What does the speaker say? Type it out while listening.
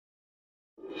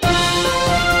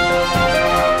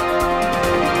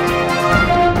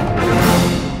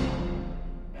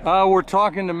We're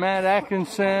talking to Matt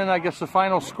Atkinson. I guess the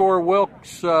final score,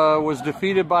 Wilkes was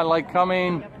defeated by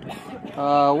Lycoming.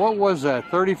 What was that,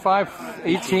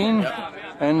 35-18? Yep.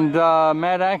 And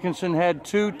Matt Atkinson had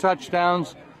 2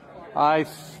 touchdowns. I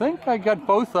think I got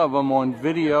both of them on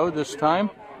video this time.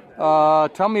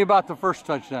 Tell me about the first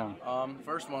touchdown.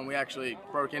 First one, we actually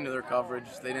broke into their coverage.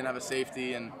 They didn't have a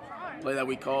safety, and the play that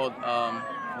we called,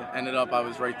 ended up I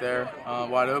was right there,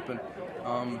 wide open.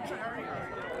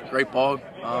 Great ball,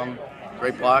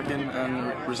 great blocking,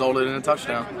 and resulted in a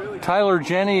touchdown. Tyler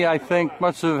Jenny, I think,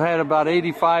 must have had about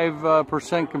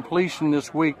 85% completion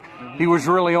this week. He was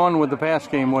really on with the pass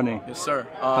game, wasn't he? Yes, sir.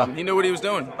 He knew what he was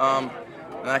doing. And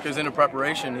that goes into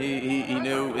preparation. He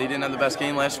knew he didn't have the best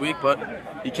game last week, but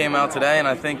he came out today, and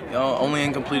I think only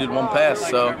incompleted 1 pass.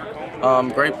 So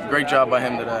great job by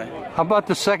him today. How about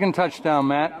the second touchdown,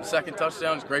 Matt? The second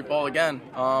touchdown is a great ball again.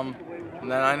 And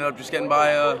then I ended up just getting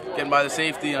by the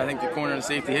safety, and I think the corner and the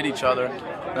safety hit each other.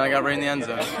 And I got right in the end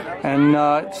zone. And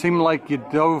it seemed like you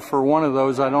dove for one of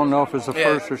those. I don't know if it's the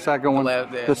first or second one.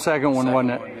 The second one,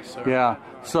 wasn't it? Yes, sir. Yeah.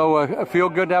 So feel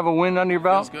good to have a win under your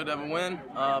belt? Feels good to have a win.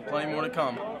 Plenty more to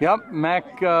come. Yep.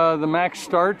 The MAC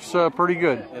starts pretty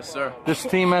good. Yes, sir. This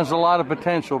team has a lot of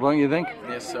potential, don't you think?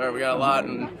 Yes, sir. We got a lot,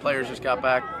 and players just got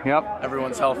back. Yep.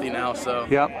 Everyone's healthy now, so.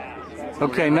 Yep.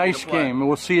 Okay, nice game.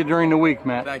 We'll see you during the week,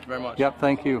 Matt. Thank you very much. Yep,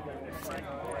 thank you.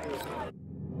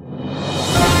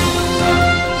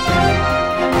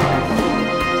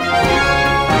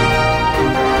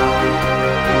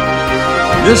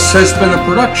 This has been a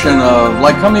production of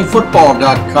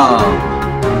Lycomingfootball.com.